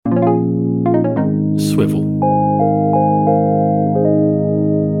swivel.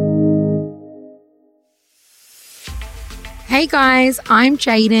 Hey guys, I'm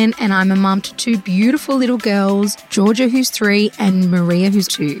Jaden and I'm a mum to two beautiful little girls, Georgia who's 3 and Maria who's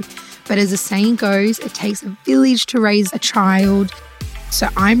 2. But as the saying goes, it takes a village to raise a child. So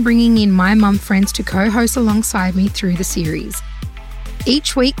I'm bringing in my mum friends to co-host alongside me through the series.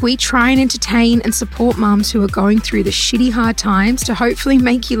 Each week we try and entertain and support mums who are going through the shitty hard times to hopefully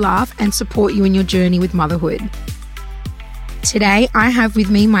make you laugh and support you in your journey with motherhood. Today, I have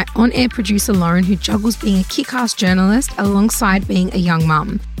with me my on-air producer, Lauren, who juggles being a kick-ass journalist alongside being a young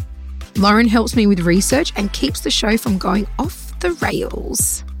mum. Lauren helps me with research and keeps the show from going off the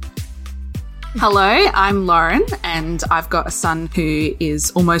rails. Hello, I'm Lauren and I've got a son who is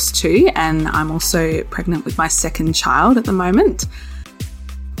almost 2 and I'm also pregnant with my second child at the moment.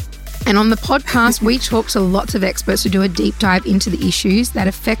 And on the podcast, we talk to lots of experts to do a deep dive into the issues that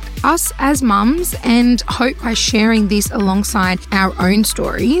affect us as mums, and hope by sharing this alongside our own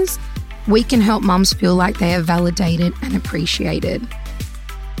stories, we can help mums feel like they are validated and appreciated.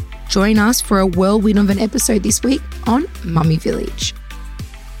 Join us for a whirlwind of an episode this week on Mummy Village.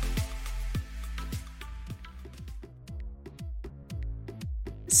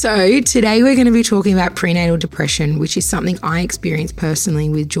 So today we're going to be talking about prenatal depression, which is something I experienced personally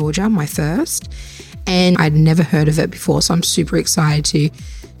with Georgia, my first, and I'd never heard of it before, so I'm super excited to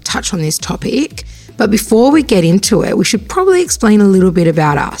touch on this topic. But before we get into it, we should probably explain a little bit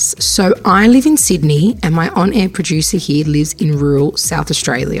about us. So I live in Sydney and my on-air producer here lives in rural South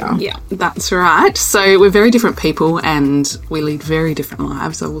Australia. Yeah, that's right. So we're very different people and we lead very different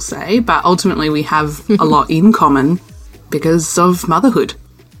lives, I will say, but ultimately we have a lot in common because of motherhood.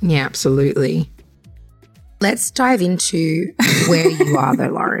 Yeah, absolutely. Let's dive into where you are though,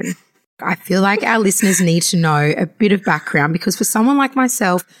 Lauren. I feel like our listeners need to know a bit of background because for someone like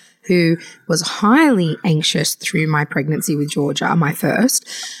myself who was highly anxious through my pregnancy with Georgia, my first,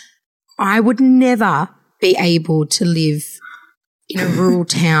 I would never be able to live in a rural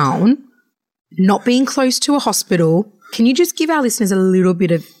town, not being close to a hospital. Can you just give our listeners a little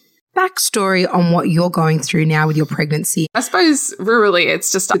bit of backstory on what you're going through now with your pregnancy? I suppose rurally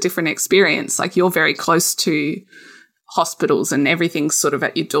it's just a different experience. Like you're very close to hospitals and everything's sort of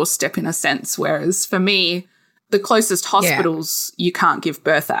at your doorstep in a sense. Whereas for me, the closest hospitals you can't give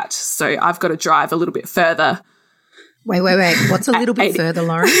birth at. So I've got to drive a little bit further. Wait. What's a little bit further,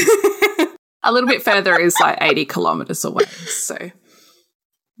 Lauren? A little bit further is like 80 kilometres away. So,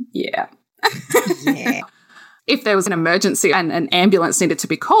 yeah. Yeah. If there was an emergency and an ambulance needed to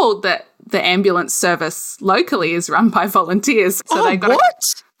be called, that the ambulance service locally is run by volunteers. So they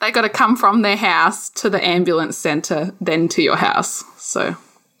got to come from their house to the ambulance centre, then to your house. So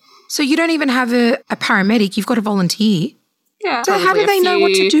you don't even have a paramedic, you've got a volunteer. Yeah. So how do they know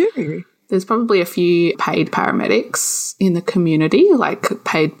what to do? There's probably a few paid paramedics in the community, like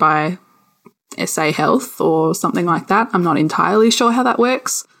paid by SA Health or something like that. I'm not entirely sure how that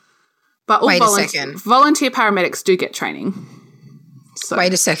works. But all volunteer paramedics do get training. So.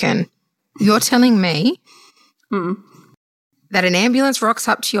 Wait a second. You're telling me that an ambulance rocks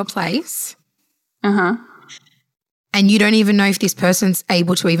up to your place and you don't even know if this person's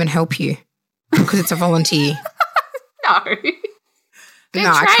able to even help you because it's a volunteer? No.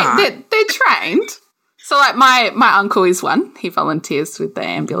 They're trained. So like my uncle is one. He volunteers with the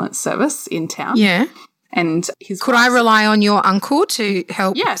ambulance service in town. Yeah. And could I rely on your uncle to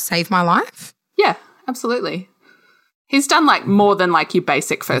help save my life? Yeah, absolutely. He's done like more than like your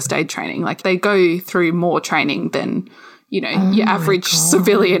basic first aid training. Like they go through more training than, your average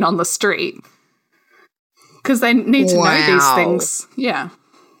civilian on the street because they need to know these things. Yeah.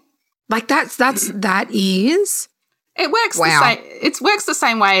 Like that is. It works the same. It works the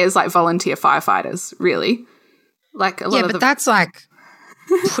same way as like volunteer firefighters, really. Like a lot of that's like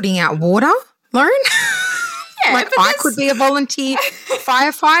putting out water, Lauren. Yeah, like I could be a volunteer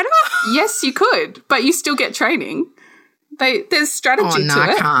firefighter? Yes, you could, but you still get training. There's strategy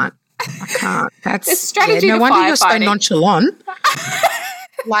to it. I can't. There's strategy no to wonder you're so firefighting. Nonchalant.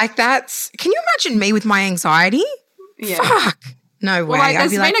 Like can you imagine me with my anxiety? Yeah. Fuck. No way. Well, like,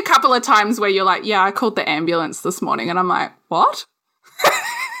 there's been a couple of times where you're like, yeah, I called the ambulance this morning, and I'm like, what?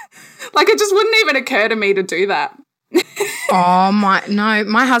 Like it just wouldn't even occur to me to do that.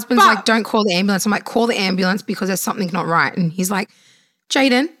 My husband's like, don't call the ambulance. I'm like, call the ambulance because there's something not right. And he's like,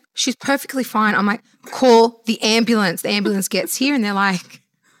 Jaden, she's perfectly fine. I'm like, call the ambulance. The ambulance gets here and they're like,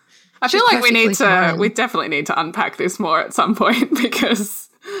 I feel like we definitely need to unpack this more at some point because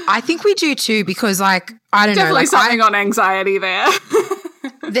I think we do too because like, I don't know. Definitely something on anxiety there.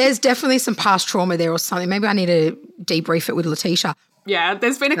 There's definitely some past trauma there or something. Maybe I need to debrief it with Letitia. Yeah,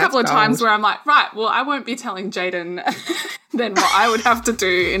 there's been a couple of times where I'm like, right, well, I won't be telling Jayden then what I would have to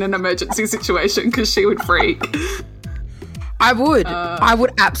do in an emergency situation because she would freak. I would. I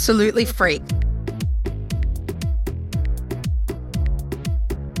would absolutely freak.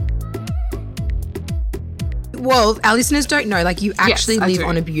 Well, our listeners don't know, like, you actually live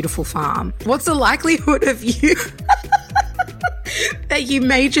on a beautiful farm. What's the likelihood of you that you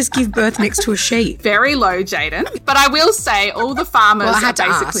may just give birth next to a sheep? Very low, Jayden. But I will say all the farmers are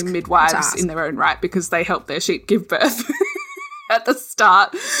basically midwives in their own right because they help their sheep give birth at the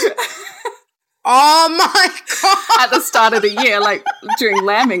start. Oh, my God. At the start of the year, like during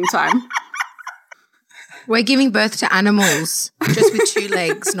lambing time. We're giving birth to animals just with 2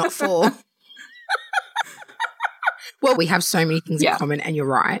 legs, not 4. Well, we have so many things in common, and you're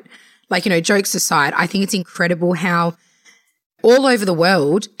right. Like, you know, jokes aside, I think it's incredible how all over the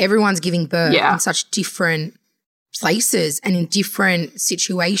world, everyone's giving birth in such different places and in different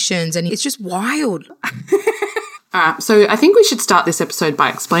situations, and it's just wild. So I think we should start this episode by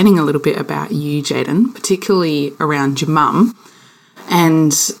explaining a little bit about you, Jayden, particularly around your mum.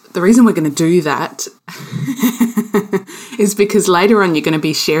 And the reason we're going to do that is because later on you're going to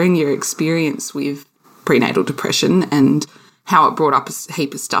be sharing your experience with prenatal depression and how it brought up a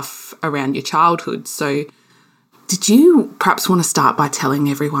heap of stuff around your childhood. So did you perhaps want to start by telling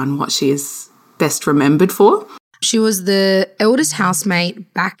everyone what she is best remembered for? She was the eldest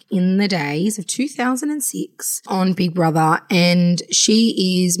housemate back in the days of 2006 on Big Brother, and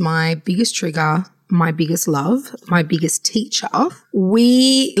she is my biggest trigger, my biggest love, my biggest teacher.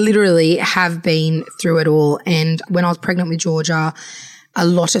 We literally have been through it all, and when I was pregnant with Georgia, a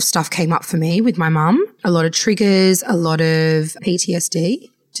lot of stuff came up for me with my mum, a lot of triggers, a lot of PTSD,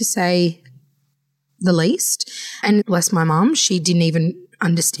 to say the least. And bless my mum, she didn't even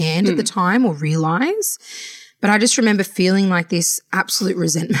understand at the time or realise. But I just remember feeling like this absolute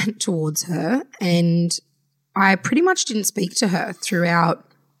resentment towards her, and I pretty much didn't speak to her throughout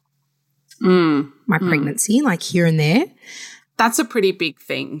my pregnancy, like here and there. That's a pretty big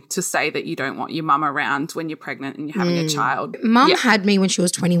thing to say, that you don't want your mum around when you're pregnant and you're having a child. Mum had me when she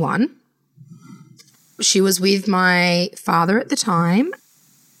was 21. She was with my father at the time.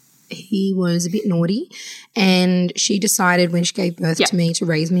 He was a bit naughty, and she decided when she gave birth to me to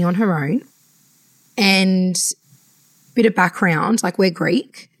raise me on her own. And a bit of background, like, we're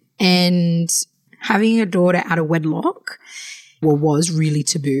Greek, and having a daughter out of wedlock was really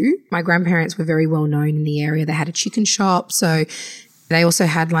taboo. My grandparents were very well known in the area. They had a chicken shop, so they also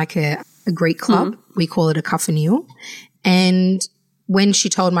had like a Greek club. We call it a kaffanil. And when she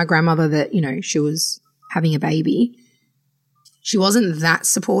told my grandmother that, you know, she was having a baby, she wasn't that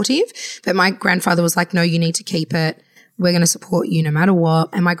supportive, but my grandfather was like, no, you need to keep it. We're going to support you no matter what.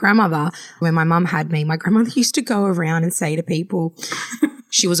 And my grandmother, when my mum had me, my grandmother used to go around and say to people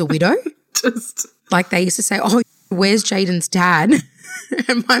she was a widow. Like, they used to say, oh, where's Jayden's dad?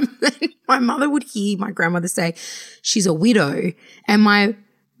 And my mother would hear my grandmother say, she's a widow. And my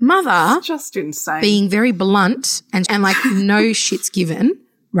mother, it's just insane, being very blunt and like no shit's given,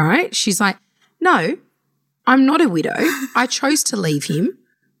 right? She's like, no, I'm not a widow. I chose to leave him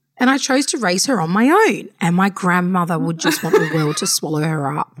and I chose to raise her on my own. And my grandmother would just want the world to swallow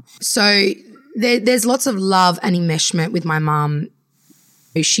her up. So there's lots of love and enmeshment with my mum.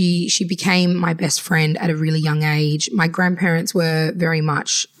 She became my best friend at a really young age. My grandparents were very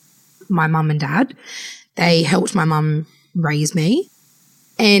much my mum and dad. They helped my mum raise me.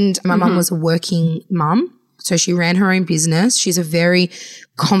 And my mum was a working mum, so she ran her own business. She's a very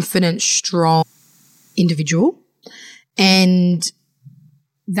confident, strong individual. And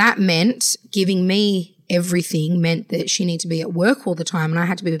that meant giving me everything meant that she needed to be at work all the time, and I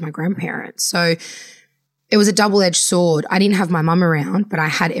had to be with my grandparents. So it was a double-edged sword. I didn't have my mum around, but I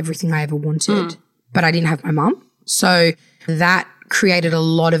had everything I ever wanted, but I didn't have my mum. So that created a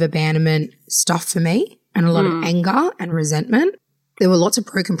lot of abandonment stuff for me and a lot of anger and resentment. There were lots of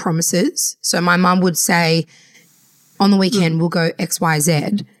broken promises. So my mum would say, on the weekend, we'll go X, Y,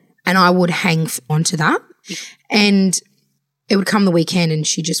 Z, and I would hang on to that. And it would come the weekend and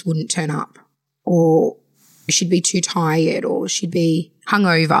she just wouldn't turn up, or she'd be too tired, or she'd be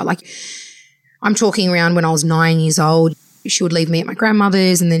hungover. Like, I'm talking around when I was 9 years old. She would leave me at my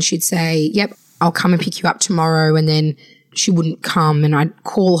grandmother's and then she'd say, yep, I'll come and pick you up tomorrow. And then she wouldn't come, and I'd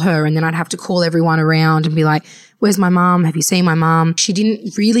call her, and then I'd have to call everyone around and be like, where's my mum? Have you seen my mum? She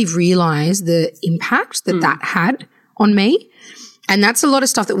didn't really realise the impact that that had on me. And that's a lot of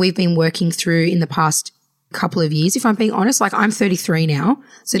stuff that we've been working through in the past couple of years, if I'm being honest. Like, I'm 33 now,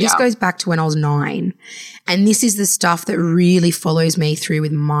 so this goes back to when I was 9. And this is the stuff that really follows me through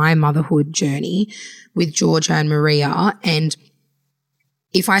with my motherhood journey with Georgia and Maria. And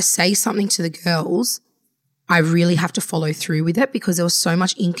if I say something to the girls, I really have to follow through with it because there was so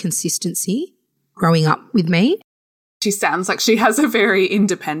much inconsistency growing up with me. She sounds like she has a very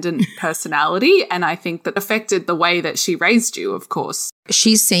independent personality, and I think that affected the way that she raised you, of course.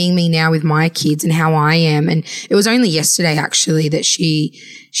 She's seeing me now with my kids and how I am. And it was only yesterday actually that she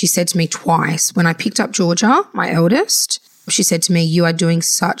said to me twice when I picked up Georgia, my eldest, she said to me, "You are doing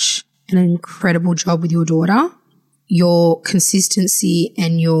such an incredible job with your daughter. Your consistency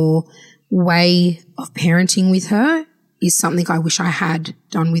and your way of parenting with her is something I wish I had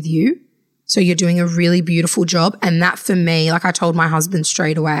done with you. So you're doing a really beautiful job." And that for me, like I told my husband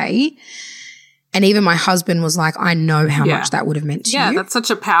straight away, and even my husband was like, "I know how much that would have meant to you." Yeah, that's such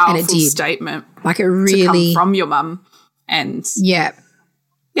a powerful statement. Like it really to come from your mum. And yeah,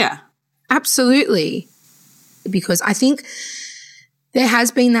 absolutely. Because I think there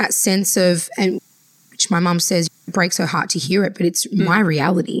has been that sense of, and which my mum says it breaks her heart to hear it, but it's my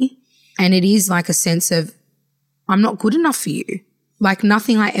reality. And it is like a sense of, I'm not good enough for you. Like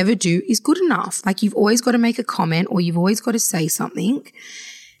nothing I ever do is good enough. Like you've always got to make a comment or you've always got to say something.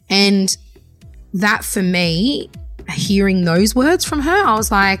 And that for me, hearing those words from her, I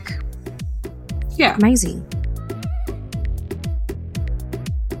was like, yeah, amazing.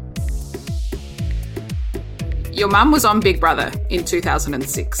 Your mum was on Big Brother in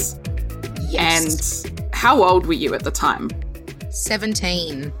 2006. Yes. And how old were you at the time?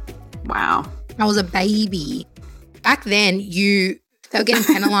 17. Wow. I was a baby. Back then, they were getting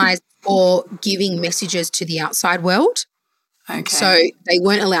penalised for giving messages to the outside world. Okay. So they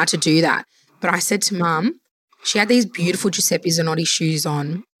weren't allowed to do that. But I said to Mum, she had these beautiful Giuseppe Zanotti shoes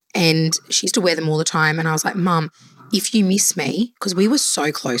on and she used to wear them all the time. And I was like, "Mum, if you miss me," because we were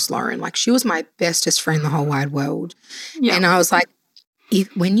so close, Lauren, like she was my bestest friend in the whole wide world. Yeah. And I was like,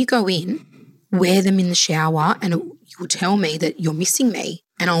 when you go in, wear them in the shower and you'll tell me that you're missing me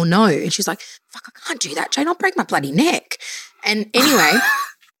and I'll know. And she's like, "Fuck, I can't do that, Jane. I'll break my bloody neck." And anyway,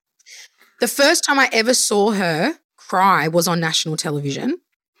 the first time I ever saw her cry was on national television.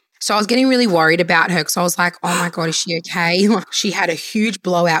 So I was getting really worried about her because I was like, "Oh my God, is she okay?" Like she had a huge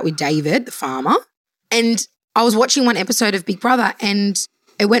blowout with David, the farmer. And I was watching one episode of Big Brother and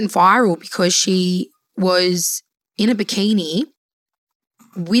it went viral because she was in a bikini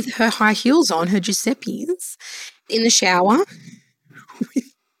with her high heels on, her Giuseppe's, in the shower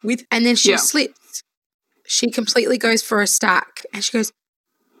and then she slips. She completely goes for a stack and she goes,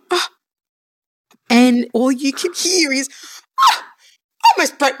 "Oh," and all you can hear is, "Oh, I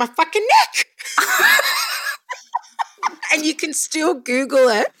almost broke my fucking neck." And you can still Google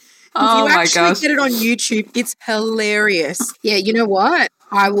it. Oh you my actually gosh. get it on YouTube. It's hilarious. Yeah, you know what?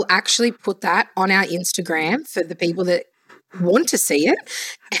 I will actually put that on our Instagram for the people that want to see it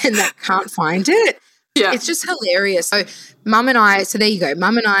and that can't find it. Yeah. It's just hilarious. So there you go.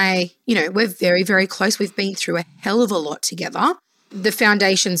 Mum and I, we're very, very close. We've been through a hell of a lot together. The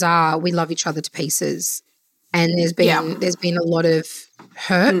foundations are we love each other to pieces. And there's been a lot of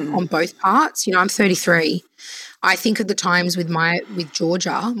hurt on both parts. I'm 33. I think of the times with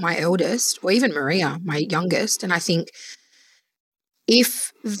Georgia, my eldest, or even Maria, my youngest, and I think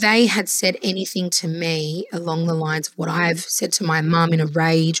if they had said anything to me along the lines of what I've said to my mum in a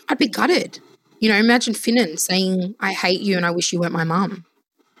rage, I'd be gutted. Imagine Finan saying, "I hate you and I wish you weren't my mum."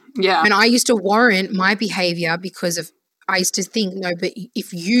 Yeah. And I used to warrant my behaviour because I used to think, no, but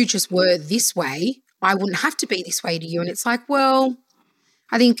if you just were this way, I wouldn't have to be this way to you. And it's like, well,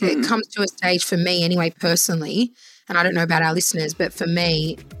 I think it comes to a stage for me anyway, personally, and I don't know about our listeners, but for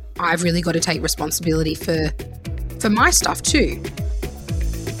me, I've really got to take responsibility for my stuff too.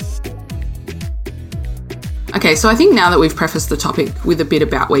 Okay, so I think now that we've prefaced the topic with a bit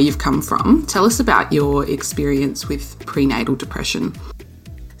about where you've come from, tell us about your experience with prenatal depression.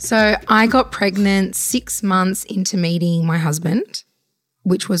 So I got pregnant 6 months into meeting my husband,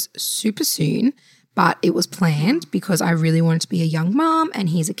 which was super soon. But it was planned because I really wanted to be a young mom and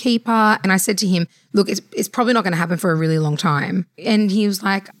he's a keeper. And I said to him, "Look, it's probably not going to happen for a really long time." And he was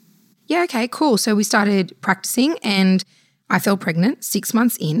like, "Yeah, okay, cool." So we started practicing and I fell pregnant 6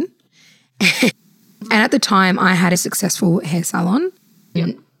 months in. And at the time I had a successful hair salon.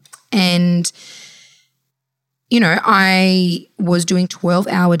 Yep. And, I was doing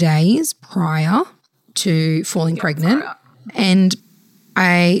 12-hour days prior to falling pregnant. And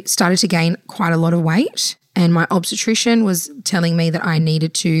I started to gain quite a lot of weight and my obstetrician was telling me that I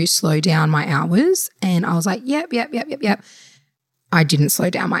needed to slow down my hours and I was like, yep. I didn't slow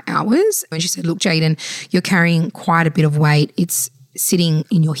down my hours. And she said, "Look, Jayden, you're carrying quite a bit of weight. It's sitting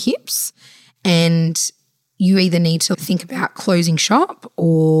in your hips and you either need to think about closing shop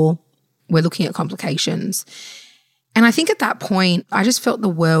or we're looking at complications." And I think at that point, I just felt the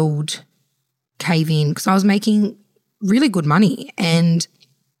world cave in because I was making really good money and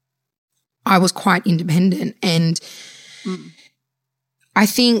I was quite independent. And I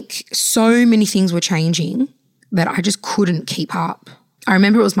think so many things were changing that I just couldn't keep up. I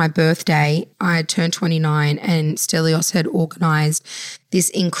remember it was my birthday. I had turned 29 and Stelios had organised this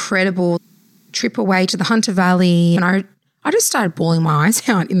incredible trip away to the Hunter Valley. And I just started bawling my eyes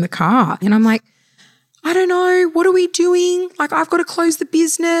out in the car. And I'm like, I don't know, what are we doing? Like, I've got to close the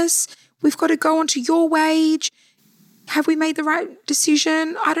business. We've got to go onto your wage. Have we made the right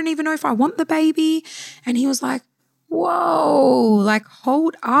decision? I don't even know if I want the baby. And he was like, whoa, like,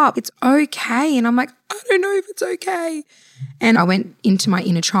 hold up. It's okay. And I'm like, I don't know if it's okay. And I went into my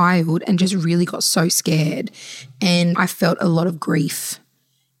inner child and just really got so scared. And I felt a lot of grief.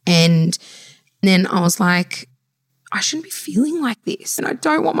 And then I was like, I shouldn't be feeling like this. And I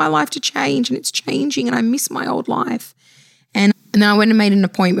don't want my life to change, and it's changing, and I miss my old life. And then I went and made an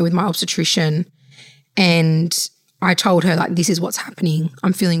appointment with my obstetrician, and I told her, like, this is what's happening.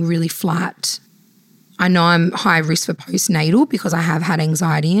 I'm feeling really flat. I know I'm high risk for postnatal because I have had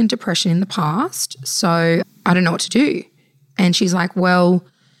anxiety and depression in the past. So I don't know what to do. And she's like, well,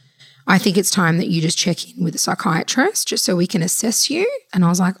 I think it's time that you just check in with a psychiatrist just so we can assess you. And I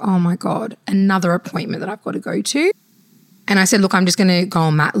was like, oh my God, another appointment that I've got to go to. And I said, look, I'm just going to go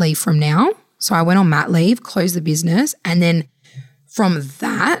on mat leave from now. So I went on mat leave, closed the business. And then from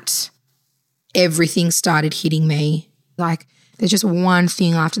that, everything started hitting me. Like, there's just one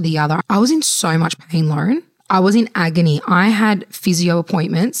thing after the other. I was in so much pain, Lauren. I was in agony. I had physio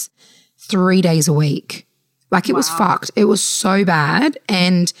appointments 3 days a week. Like, it was fucked. It was so bad.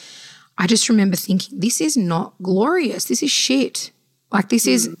 And I just remember thinking, this is not glorious. This is shit. Like, this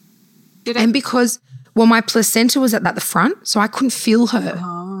is, and because, well, my placenta was at the front, so I couldn't feel her.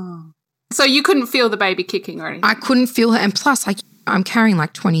 Oh. So you couldn't feel the baby kicking or anything? I couldn't feel her. And plus, like, I'm carrying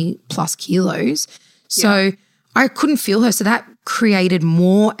like 20 plus kilos. So I couldn't feel her. So that created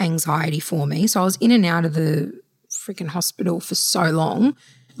more anxiety for me. So I was in and out of the freaking hospital for so long,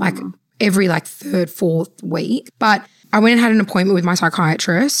 like every like third, fourth week. But I went and had an appointment with my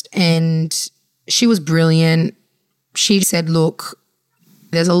psychiatrist, and she was brilliant. She said, look,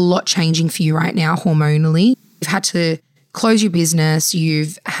 there's a lot changing for you right now hormonally. You've had to close your business.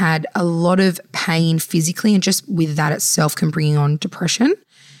 You've had a lot of pain physically, and just with that itself can bring on depression.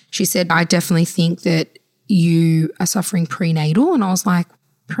 She said, I definitely think that you are suffering prenatal. And I was like,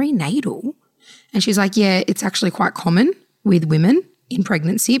 prenatal? And she's like, yeah, it's actually quite common with women in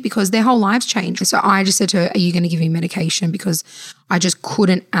pregnancy because their whole lives change. So I just said to her, are you going to give me medication? Because I just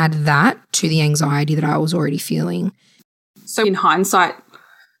couldn't add that to the anxiety that I was already feeling. So in hindsight,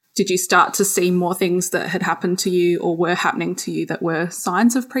 did you start to see more things that had happened to you or were happening to you that were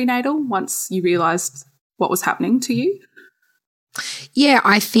signs of prenatal once you realised what was happening to you? Yeah,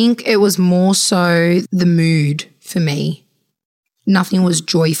 I think it was more so the mood for me. Nothing was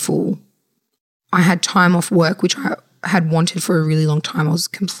joyful. I had time off work, which I had wanted for a really long time. I was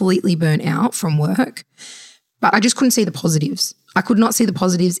completely burnt out from work, but I just couldn't see the positives. I could not see the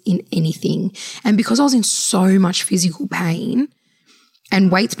positives in anything. And because I was in so much physical pain,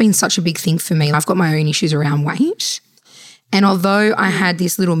 and weight's been such a big thing for me, I've got my own issues around weight. And although I had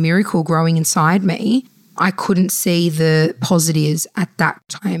this little miracle growing inside me, I couldn't see the positives at that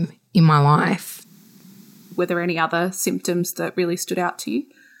time in my life. Were there any other symptoms that really stood out to you?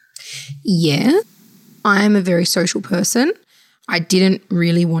 Yeah. I am a very social person. I didn't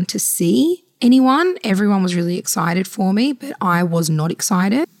really want to see anyone. Everyone was really excited for me, but I was not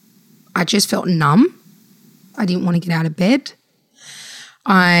excited. I just felt numb. I didn't want to get out of bed.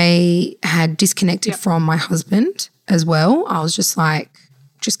 I had disconnected from my husband as well. I was just like,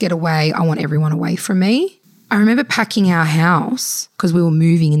 just get away. I want everyone away from me. I remember packing our house because we were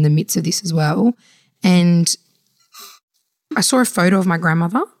moving in the midst of this as well. And I saw a photo of my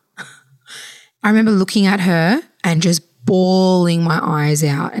grandmother. I remember looking at her and just bawling my eyes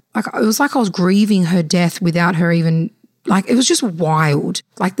out. Like, it was like I was grieving her death without her even, like, it was just wild.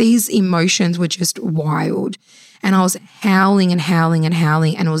 Like, these emotions were just wild. And I was howling and howling and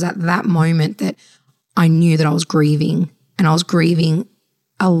howling. And it was at that moment that I knew that I was grieving. And I was grieving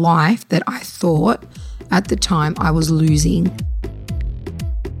a life that I thought at the time I was losing.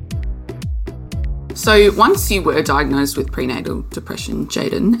 So once you were diagnosed with prenatal depression,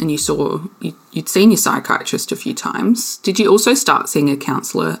 Jayden, and you'd seen your psychiatrist a few times, did you also start seeing a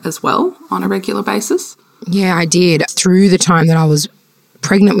counsellor as well on a regular basis? Yeah, I did. Through the time that I was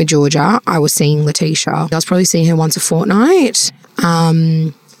pregnant with Georgia, I was seeing Letitia. I was probably seeing her once a fortnight.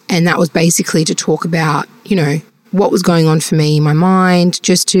 And that was basically to talk about, you know, what was going on for me in my mind,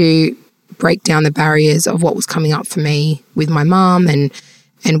 just to break down the barriers of what was coming up for me with my mum and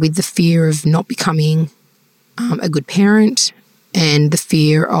with the fear of not becoming a good parent and the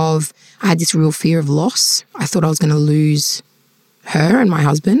fear of, I had this real fear of loss. I thought I was going to lose her and my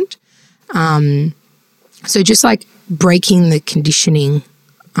husband. So just like breaking the conditioning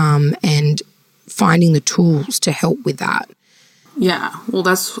and finding the tools to help with that. Yeah, well,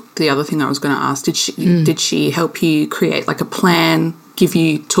 that's the other thing I was going to ask. Did she help you create like a plan, give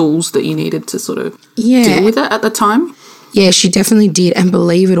you tools that you needed to sort of deal with it at the time? Yeah, she definitely did. And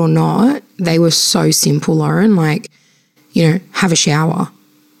believe it or not, they were so simple, Lauren. Like, have a shower.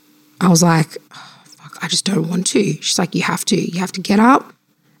 I was like, oh, fuck, I just don't want to. She's like, you have to. You have to get up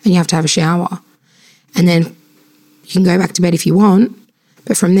and you have to have a shower. And then you can go back to bed if you want.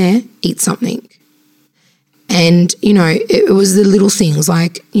 But from there, eat something. And, it was the little things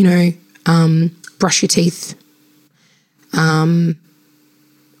like, brush your teeth,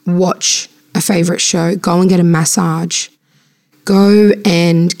 watch a favourite show, go and get a massage, go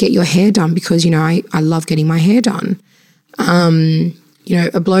and get your hair done because, I love getting my hair done, a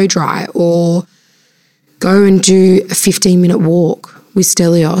blow dry, or go and do a 15-minute walk with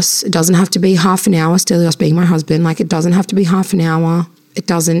Stelios. It doesn't have to be half an hour, Stelios being my husband. Like, it doesn't have to be half an hour. It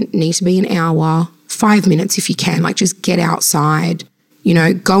doesn't need to be an hour. 5 minutes if you can, like just get outside,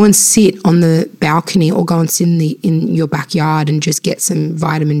 go and sit on the balcony or go and sit in your backyard and just get some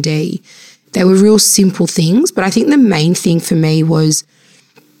vitamin D. They were real simple things, but I think the main thing for me was,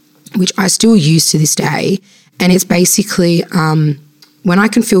 which I still use to this day, and it's basically when I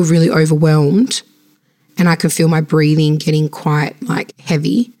can feel really overwhelmed and I can feel my breathing getting quite like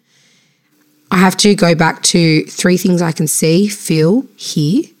heavy, I have to go back to 3 things I can see, feel,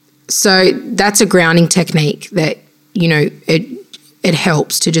 hear. So that's a grounding technique that, it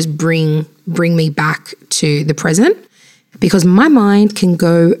helps to just bring me back to the present, because my mind can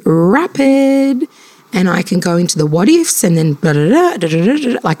go rapid and I can go into the what ifs and then blah, blah, blah, blah, blah,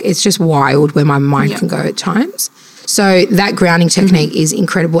 blah. Like it's just wild where my mind can go at times. So that grounding technique is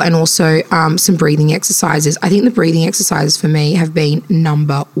incredible, and also some breathing exercises. I think the breathing exercises for me have been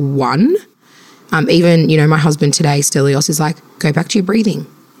number one. Even, my husband today, Stelios, is like, go back to your breathing.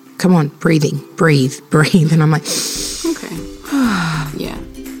 Come on, breathe. And I'm like, okay. Yeah.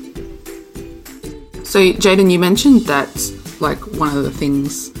 So, Jayden, you mentioned that like one of the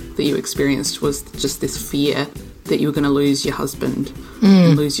things that you experienced was just this fear that you were going to lose your husband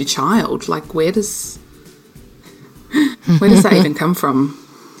and lose your child. Like, where does that even come from?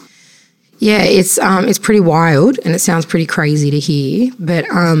 Yeah, it's pretty wild and it sounds pretty crazy to hear, but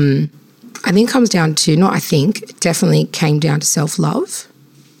I think it comes down to, it definitely came down to self-love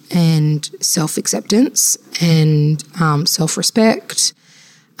and self-acceptance and self-respect.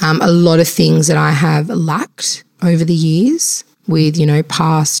 A lot of things that I have lacked over the years with,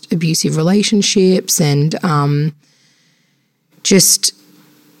 past abusive relationships and I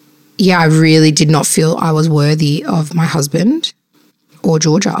really did not feel I was worthy of my husband or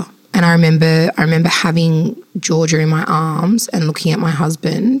Georgia. And I remember having Georgia in my arms and looking at my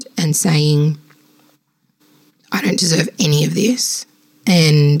husband and saying, I don't deserve any of this.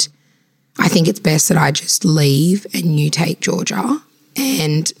 And I think it's best that I just leave and you take Georgia.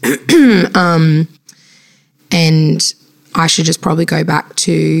 And and I should just probably go back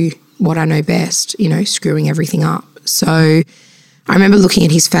to what I know best, screwing everything up. So I remember looking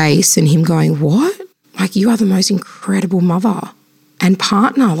at his face and him going, what? Like, you are the most incredible mother and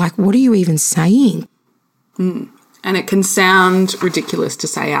partner. Like, what are you even saying? And it can sound ridiculous to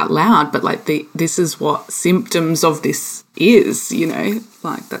say out loud, but like this is what symptoms of this is,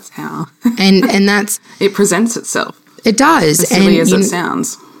 like that's how. and that's it presents itself. It does. As silly as it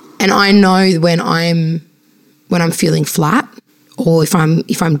sounds. And I know when I'm feeling flat or if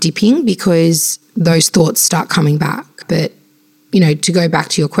I'm dipping, because those thoughts start coming back. But to go back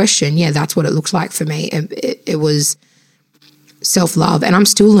to your question, yeah, that's what it looks like for me. It was self-love, and I'm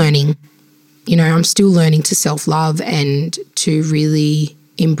still learning. I'm still learning to self-love and to really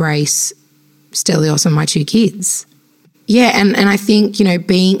embrace Stelios and my 2 kids. Yeah, and I think,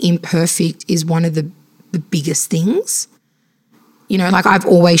 being imperfect is one of the biggest things. Like I've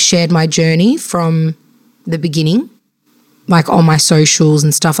always shared my journey from the beginning, like on my socials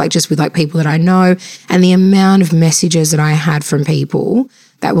and stuff, like just with like people that I know, and the amount of messages that I had from people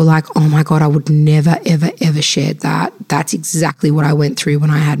that were like, oh my God, I would never, ever, ever share that. That's exactly what I went through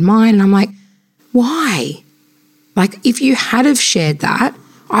when I had mine. And I'm like, why? Like, if you had have shared that,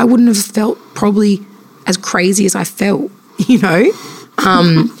 I wouldn't have felt probably as crazy as I felt,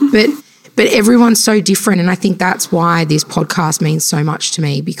 But everyone's so different, and I think that's why this podcast means so much to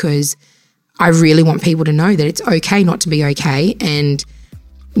me, because I really want people to know that it's okay not to be okay, and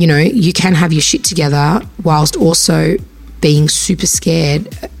you know, you can have your shit together whilst also being super scared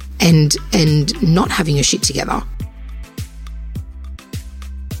and not having your shit together.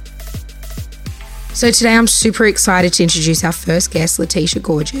 So today I'm super excited to introduce our first guest, Letitia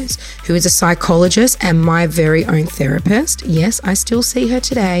Gorges, who is a psychologist and my very own therapist. Yes, I still see her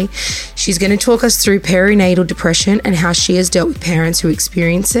today. She's going to talk us through perinatal depression and how she has dealt with parents who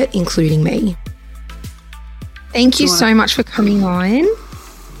experience it, including me. Thank you so much for coming on.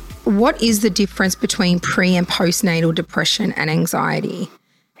 What is the difference between pre- and postnatal depression and anxiety?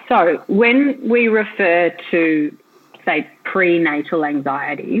 So when we refer to, say, prenatal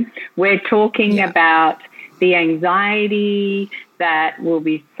anxiety, we're talking about the anxiety that will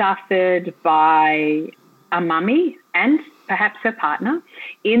be suffered by a mummy and perhaps her partner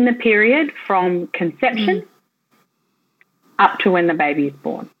in the period from conception up to when the baby is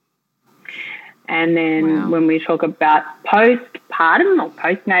born. And then when we talk about postpartum or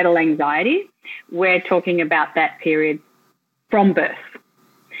postnatal anxiety, we're talking about that period from birth.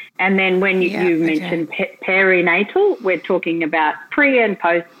 And then when you mentioned perinatal, we're talking about pre and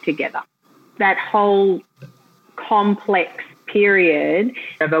post together. That whole complex period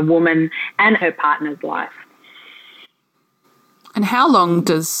of a woman and her partner's life. And how long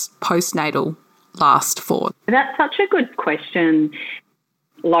does postnatal last for? That's such a good question,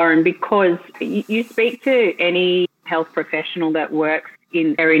 Lauren, because you speak to any health professional that works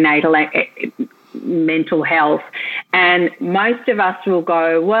in perinatal mental health, and most of us will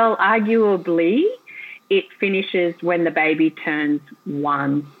go, well, arguably it finishes when the baby turns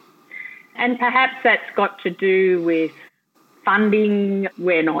 1. And perhaps that's got to do with funding.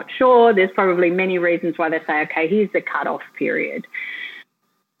 We're not sure. There's probably many reasons why they say, okay, here's the cutoff period.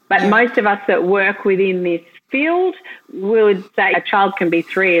 But most of us that work within this field would say a child can be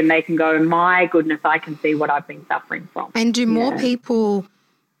 3 and they can go, my goodness, I can see what I've been suffering from. And do more people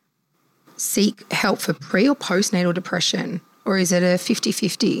seek help for pre or postnatal depression, or is it a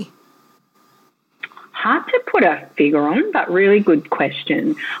 50-50? Hard to put a figure on, but really good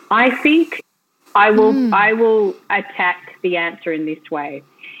question. I think I will attack the answer in this way.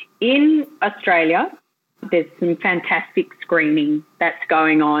 In Australia, there's some fantastic screening that's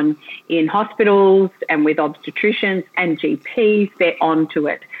going on in hospitals and with obstetricians and GPs. They're onto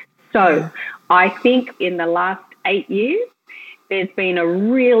it. So I think in the last 8 years, there's been a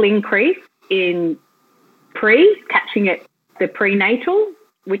real increase in catching it, the prenatal,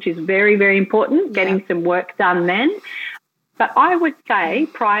 which is very, very important, getting some work done then. But I would say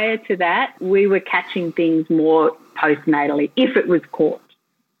prior to that, we were catching things more postnatally. If it was caught,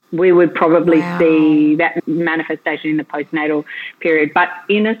 we would probably see that manifestation in the postnatal period. But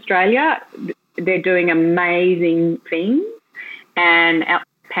in Australia, they're doing amazing things, and our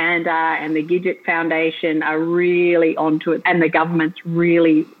Panda and the Gidget Foundation are really onto it, and the government's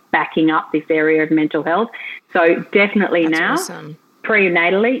really backing up this area of mental health. So definitely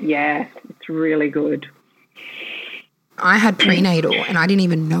prenatally, it's really good. I had prenatal and I didn't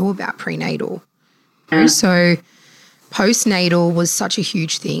even know about prenatal. So postnatal was such a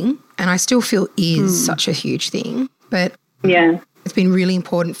huge thing, and I still feel is such a huge thing. But it's been really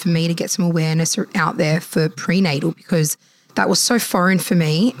important for me to get some awareness out there for prenatal, because that was so foreign for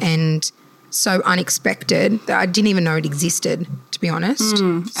me and so unexpected that I didn't even know it existed, to be honest.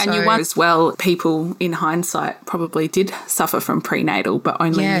 And you wonder as well, people in hindsight probably did suffer from prenatal but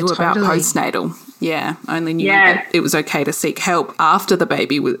only knew about postnatal. Yeah, only knew that it was okay to seek help after the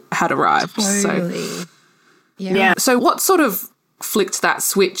baby had arrived. Totally. So what sort of flicked that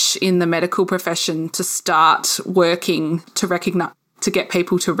switch in the medical profession to start working to get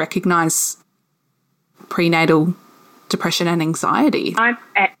people to recognise prenatal depression and anxiety? I've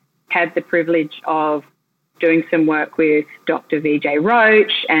had the privilege of doing some work with Dr. Vijay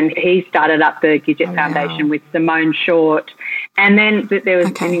Roach, and he started up the Gidget Foundation with Simone Short. And then there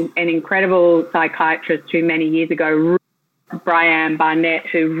was an incredible psychiatrist who many years ago, Brian Barnett,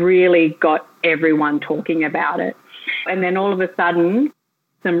 who really got everyone talking about it. And then all of a sudden,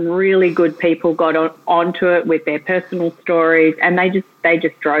 some really good people got onto it with their personal stories, and they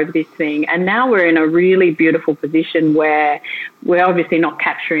just drove this thing. And now we're in a really beautiful position where we're obviously not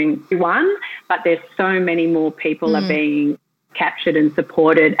capturing one, but there's so many more people are being captured and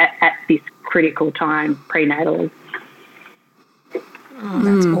supported at this critical time, prenatal. Oh,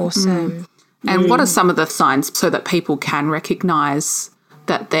 that's awesome. And what are some of the signs so that people can recognise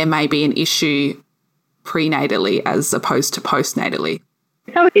that there may be an issue prenatally as opposed to postnatally?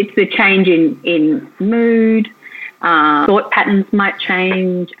 So it's the change in mood, thought patterns might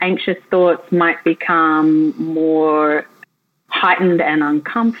change, anxious thoughts might become more heightened and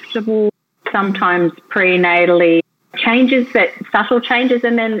uncomfortable. Sometimes prenatally, subtle changes,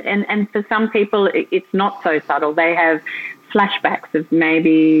 and for some people it's not so subtle. They have flashbacks of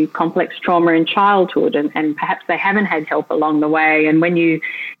maybe complex trauma in childhood, and perhaps they haven't had help along the way. And when you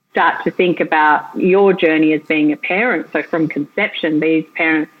start to think about your journey as being a parent, so from conception, these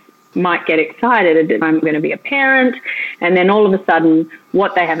parents might get excited, I'm going to be a parent, and then all of a sudden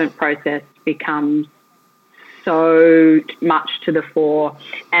what they haven't processed becomes so much to the fore,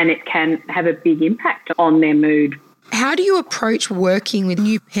 and it can have a big impact on their mood. How do you approach working with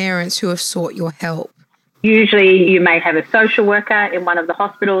new parents who have sought your help? Usually you may have a social worker in one of the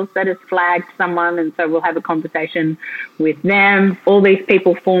hospitals that has flagged someone, and so we'll have a conversation with them. All these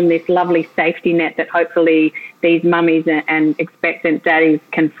people form this lovely safety net that hopefully these mummies and expectant daddies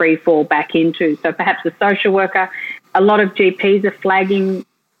can free fall back into. So perhaps a social worker. A lot of GPs are flagging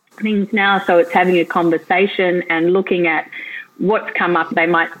things now, so it's having a conversation and looking at what's come up. They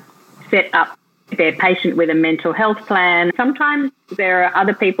might set up their patient with a mental health plan. Sometimes there are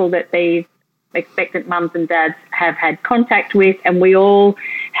other people that these expectant mums and dads have had contact with, and we all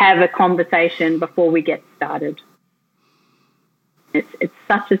have a conversation before we get started. It's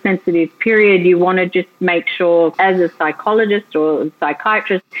such a sensitive period. You want to just make sure, as a psychologist or a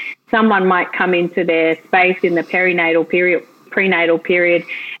psychiatrist, someone might come into their space in the prenatal period,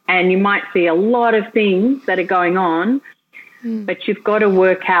 and you might see a lot of things that are going on, but you've got to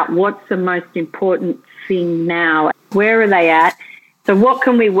work out what's the most important thing now. Where are they at? So what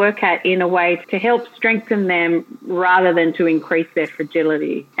can we work at in a way to help strengthen them rather than to increase their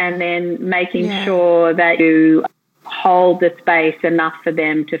fragility? And then making sure that you hold the space enough for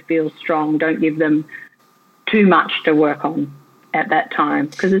them to feel strong. Don't give them too much to work on at that time,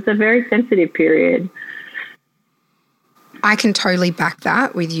 because it's a very sensitive period. I can totally back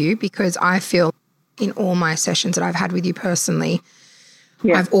that with you, because I feel in all my sessions that I've had with you personally,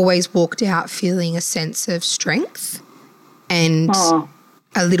 I've always walked out feeling a sense of strength and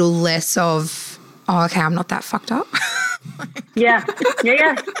a little less of, okay, I'm not that fucked up. Yeah.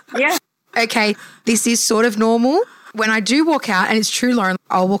 Okay, this is sort of normal. When I do walk out, and it's true, Lauren,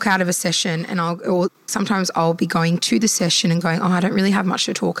 I'll walk out of a session and sometimes I'll be going to the session and going, I don't really have much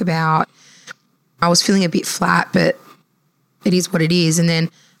to talk about. I was feeling a bit flat, but it is what it is. And then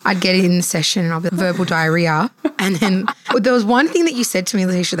I'd get in the session and I'll be verbal diarrhea. And then there was one thing that you said to me,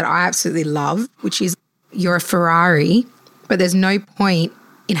 Letitia, that I absolutely love, which is you're a Ferrari, but there's no point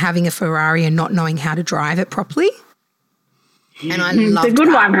in having a Ferrari and not knowing how to drive it properly. And I love it's a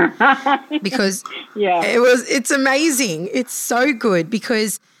good one. Because it's amazing. It's so good,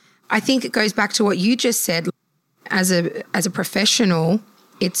 because I think it goes back to what you just said. As a professional,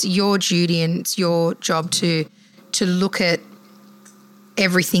 it's your duty and it's your job to look at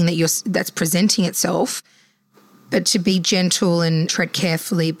everything that's presenting itself, but to be gentle and tread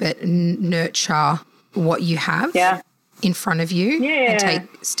carefully, but nurture what you have in front of you and take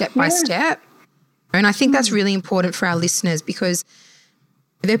step by step. And I think that's really important for our listeners, because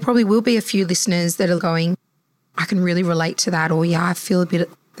there probably will be a few listeners that are going, I can really relate to that, or I feel a bit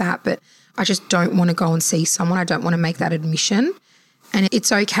of that, but I just don't want to go and see someone. I don't want to make that admission. And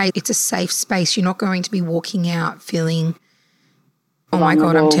it's okay. It's a safe space. You're not going to be walking out feeling, oh my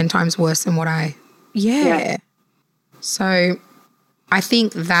God, I'm 10 times worse than what So I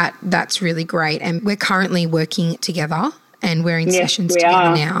think that's really great. And we're currently working together and we're in sessions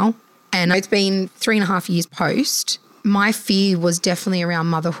together now. And it's been 3.5 years post. My fear was definitely around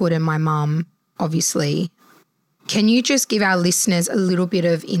motherhood and my mum, obviously. Can you just give our listeners a little bit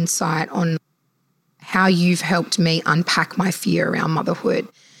of insight on how you've helped me unpack my fear around motherhood?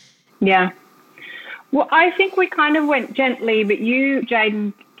 Yeah. Well, I think we kind of went gently, but you,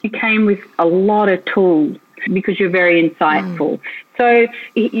 Jayden, you came with a lot of tools because you're very insightful. So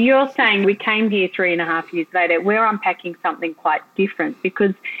you're saying we came here 3.5 years later. We're unpacking something quite different,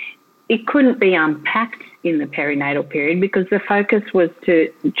 because it couldn't be unpacked in the perinatal period, because the focus was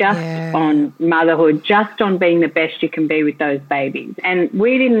on motherhood, just on being the best you can be with those babies. And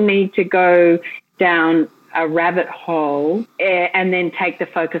we didn't need to go down a rabbit hole and then take the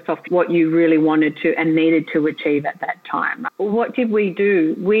focus off what you really wanted to and needed to achieve at that time. What did we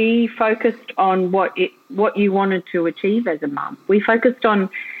do? We focused on what you wanted to achieve as a mum. We focused on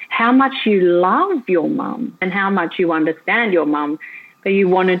how much you love your mum and how much you understand your mum, but you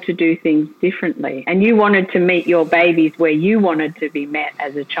wanted to do things differently, and you wanted to meet your babies where you wanted to be met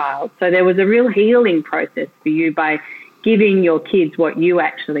as a child. So there was a real healing process for you by giving your kids what you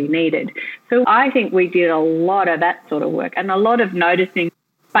actually needed. So I think we did a lot of that sort of work and a lot of noticing,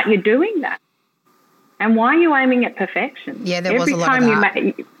 but you're doing that. And why are you aiming at perfection? Yeah, there was a lot of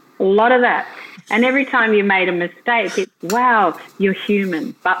that. A lot of that. And every time you made a mistake, it's, wow, you're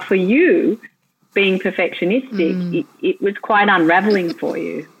human. But for you, being perfectionistic, it was quite unraveling for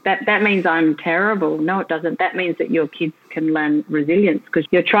you. That means I'm terrible. No, it doesn't. That means that your kids can learn resilience, because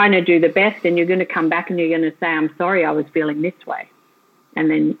you're trying to do the best and you're going to come back and you're going to say, I'm sorry, I was feeling this way. And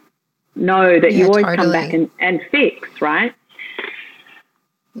then know that you always come back and fix, right?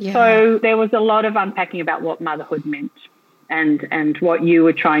 Yeah. So there was a lot of unpacking about what motherhood meant and what you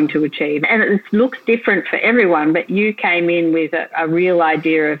were trying to achieve. And it looks different for everyone, but you came in with a real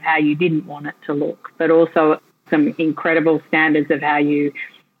idea of how you didn't want it to look, but also some incredible standards of how it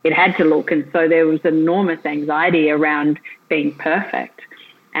had to look. And so there was enormous anxiety around being perfect.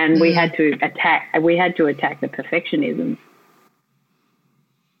 And we had to attack the perfectionism.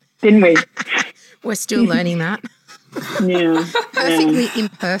 Didn't we? We're still learning that. Yeah. Perfectly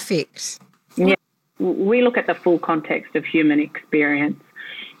imperfect. Yeah. We look at the full context of human experience,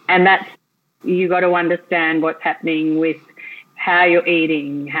 and that's, you got to understand what's happening with how you're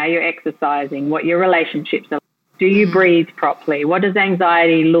eating, how you're exercising, what your relationships are. Do you breathe properly? What does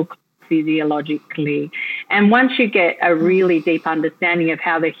anxiety look physiologically? And once you get a really deep understanding of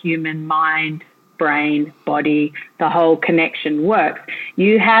how the human mind, brain, body, the whole connection works,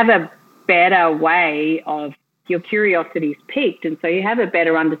 you have a better way of, your curiosity's peaked, and so you have a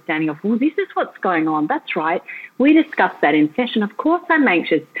better understanding of, well, this is what's going on. That's right. We discussed that in session. Of course I'm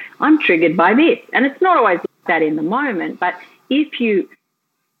anxious. I'm triggered by this. And it's not always like that in the moment, but if you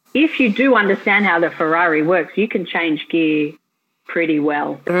do understand how the Ferrari works, you can change gear pretty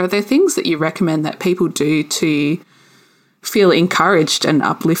well. Are there things that you recommend that people do to feel encouraged and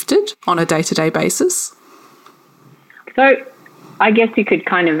uplifted on a day-to-day basis? So I guess you could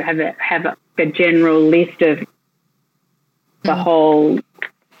kind of have a general list of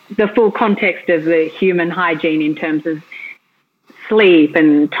the full context of the human hygiene in terms of sleep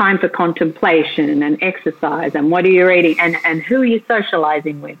and time for contemplation and exercise and what are you eating and who are you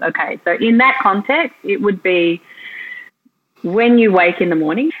socializing with. Okay, so in that context, it would be when you wake in the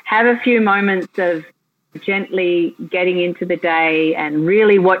morning, have a few moments of gently getting into the day and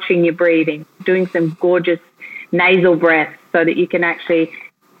really watching your breathing, doing some gorgeous nasal breaths so that you can actually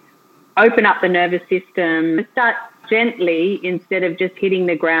open up the nervous system. Start gently instead of just hitting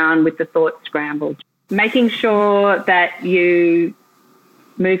the ground with the thoughts scrambled. Making sure that you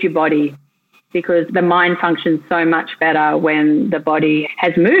move your body, because the mind functions so much better when the body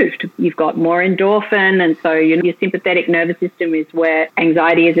has moved. You've got more endorphin, and so your sympathetic nervous system is where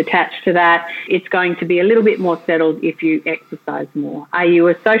anxiety is attached to that. It's going to be a little bit more settled if you exercise more. Are you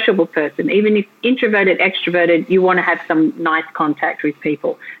a sociable person? Even if introverted, extroverted, you want to have some nice contact with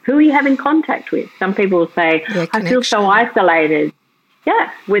people. Who are you having contact with? Some people will say, I feel so isolated.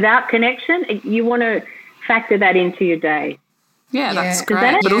 Yeah, without connection, you want to factor that into your day. Yeah, that's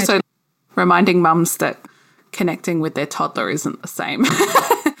great. But also reminding mums that connecting with their toddler isn't the same.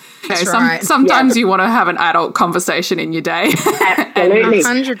 Sometimes you want to have an adult conversation in your day. Absolutely.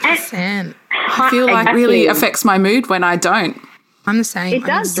 100%. I feel like it really affects my mood when I don't. I'm the same. It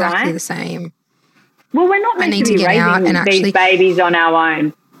does, exactly right? the same. Well, we're not meant to be raising these babies on our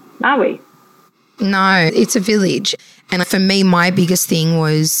own, are we? No, it's a village. And for me, my biggest thing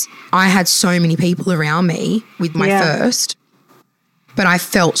was I had so many people around me with my first, but I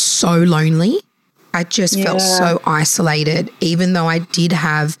felt so lonely. I just felt so isolated, even though I did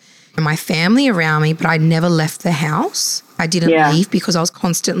have my family around me, but I never left the house. I didn't leave because I was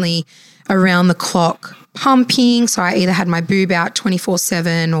constantly around the clock pumping. So I either had my boob out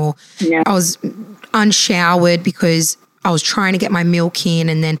 24/7 or I was unshowered because I was trying to get my milk in,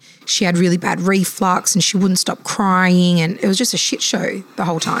 and then she had really bad reflux and she wouldn't stop crying, and it was just a shit show the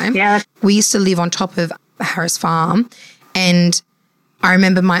whole time. Yeah. We used to live on top of Harris Farm, and I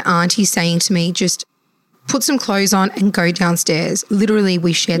remember my auntie saying to me, just put some clothes on and go downstairs. Literally,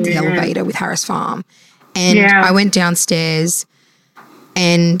 we shared the elevator with Harris Farm. And I went downstairs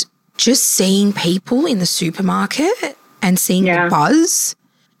and just seeing people in the supermarket and seeing the buzz,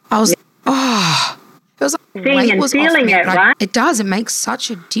 I was it was like seeing and feeling it, right? It does. It makes such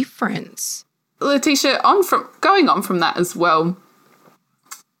a difference. Letitia, going on from that as well,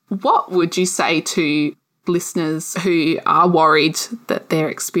 what would you say to listeners who are worried that they're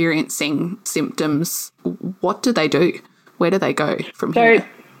experiencing symptoms? What do they do? Where do they go from here?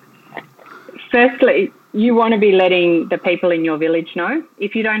 Firstly, you want to be letting the people in your village know.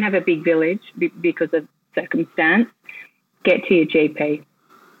 If you don't have a big village because of circumstance, get to your GP.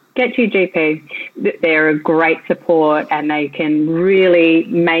 Get to your GP. They're a great support, and they can really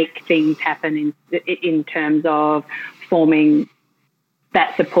make things happen in terms of forming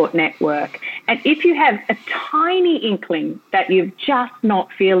that support network. And if you have a tiny inkling that you're just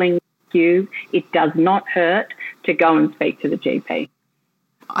not feeling you, it does not hurt to go and speak to the GP.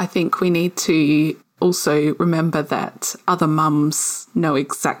 I think we need to also remember that other mums know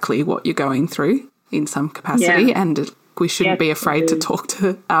exactly what you're going through in some capacity, and we shouldn't be afraid to talk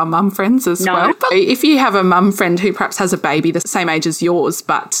to our mum friends as well. But if you have a mum friend who perhaps has a baby the same age as yours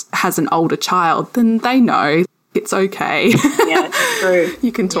but has an older child, then they know it's okay. Yeah, it's true.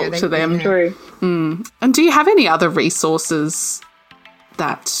 You can talk to them. True. And do you have any other resources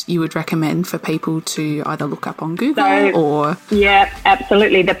that you would recommend for people to either look up on Google or... Yeah,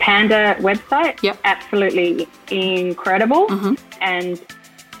 absolutely. The Panda website, Yep. absolutely incredible. And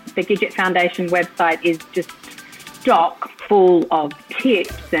the Gidget Foundation website is just stock full of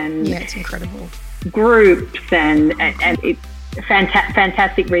tips and it's incredible. groups and it's a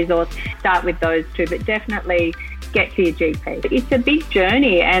fantastic resource. Start with those two, but definitely get to your GP. It's a big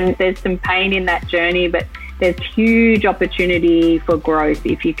journey and there's some pain in that journey, but there's huge opportunity for growth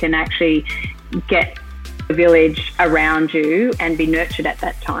if you can actually get the village around you and be nurtured at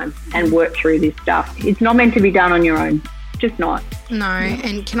that time and work through this stuff. It's not meant to be done on your own. Just not. No.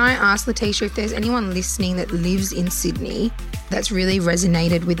 And can I ask, Letitia, if there's anyone listening that lives in Sydney that's really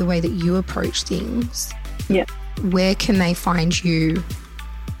resonated with the way that you approach things, where can they find you?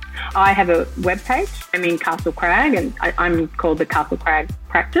 I have a webpage. I'm in Castle Crag and I'm called the Castle Crag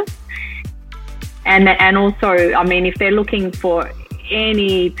Practice. And also, I mean, if they're looking for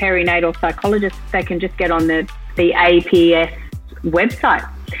any perinatal psychologist, they can just get on the APS website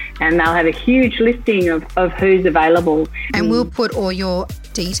and they'll have a huge listing of who's available. And we'll put all your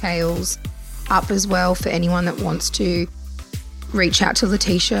details up as well for anyone that wants to reach out to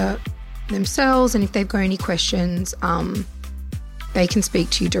Letitia themselves. And if they've got any questions, they can speak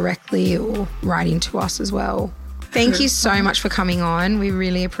to you directly or write into us as well. Thank you so much for coming on. We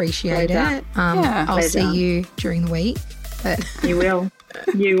really appreciate it. I'll see you during the week. But You will.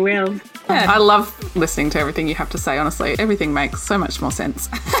 You will. Yeah, I love listening to everything you have to say, honestly. Everything makes so much more sense.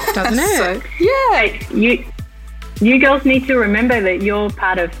 Doesn't it? You girls need to remember that you're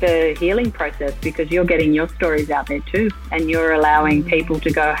part of the healing process because you're getting your stories out there too. And you're allowing people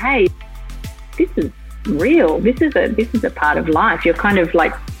to go, hey, this is real. This is a part of life. You're kind of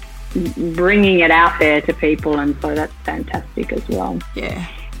like bringing it out there to people, and so that's fantastic as well. Yeah,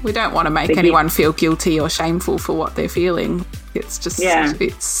 we don't want to make anyone feel guilty or shameful for what they're feeling. It's just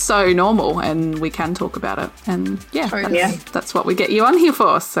it's so normal and we can talk about it, and that's what we get you on here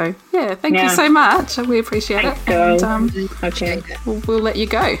for. So thank you so much. We appreciate it. And we'll let you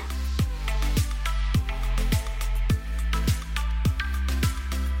go.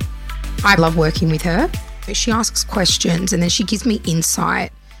 I love working with her. She asks questions and then she gives me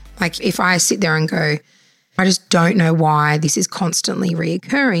insight. Like if I sit there and go, I just don't know why this is constantly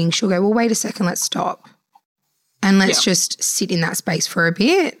reoccurring, she'll go, well, wait a second, let's stop. And let's just sit in that space for a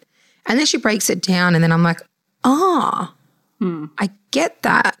bit. And then she breaks it down and then I'm like, I get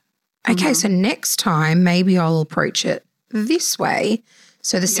that. Okay, so next time maybe I'll approach it this way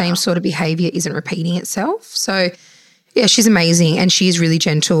so the same sort of behaviour isn't repeating itself. So she's amazing and she's really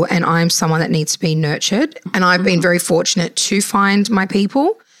gentle, and I'm someone that needs to be nurtured. And I've been very fortunate to find my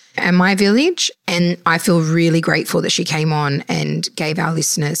people and my village, and I feel really grateful that she came on and gave our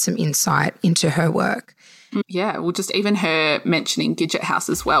listeners some insight into her work. Yeah, well, just even her mentioning Gidget House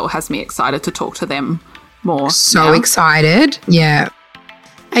as well has me excited to talk to them more. So excited. Yeah.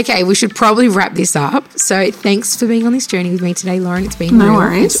 Okay, we should probably wrap this up. So thanks for being on this journey with me today, Lauren. It's been no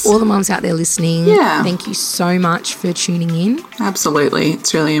worries. To all the mums out there listening, thank you so much for tuning in. Absolutely.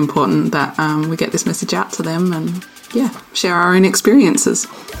 It's really important that we get this message out to them and, share our own experiences.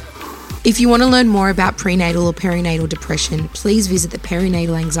 If you want to learn more about prenatal or perinatal depression, please visit the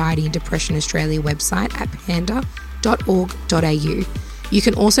Perinatal Anxiety and Depression Australia website at panda.org.au. You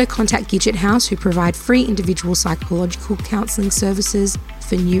can also contact Gidget House, who provide free individual psychological counselling services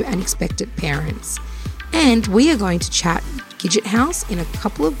for new and expectant parents. And we are going to chat Gidget House in a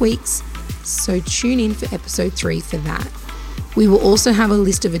couple of weeks, so tune in for episode 3 for that. We will also have a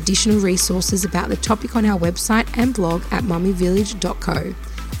list of additional resources about the topic on our website and blog at mummyvillage.co,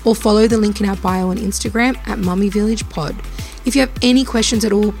 or follow the link in our bio on Instagram at mummyvillagepod. If you have any questions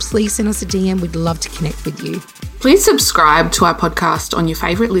at all, please send us a DM. We'd love to connect with you. Please subscribe to our podcast on your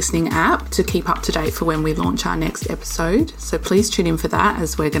favourite listening app to keep up to date for when we launch our next episode. So please tune in for that,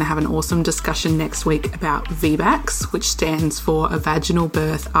 as we're going to have an awesome discussion next week about VBACs, which stands for a vaginal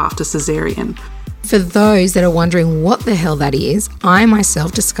birth after caesarean. For those that are wondering what the hell that is, I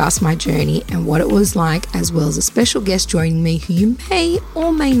myself discuss my journey and what it was like, as well as a special guest joining me who you may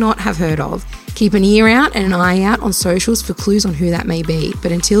or may not have heard of. Keep an ear out and an eye out on socials for clues on who that may be.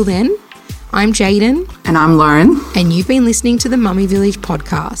 But until then, I'm Jaden. And I'm Lauren. And you've been listening to the Mummy Village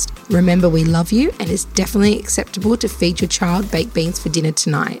podcast. Remember, we love you and it's definitely acceptable to feed your child baked beans for dinner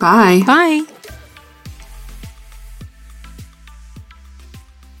tonight. Bye. Bye.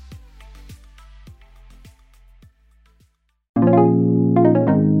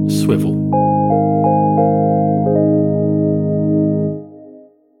 Swivel.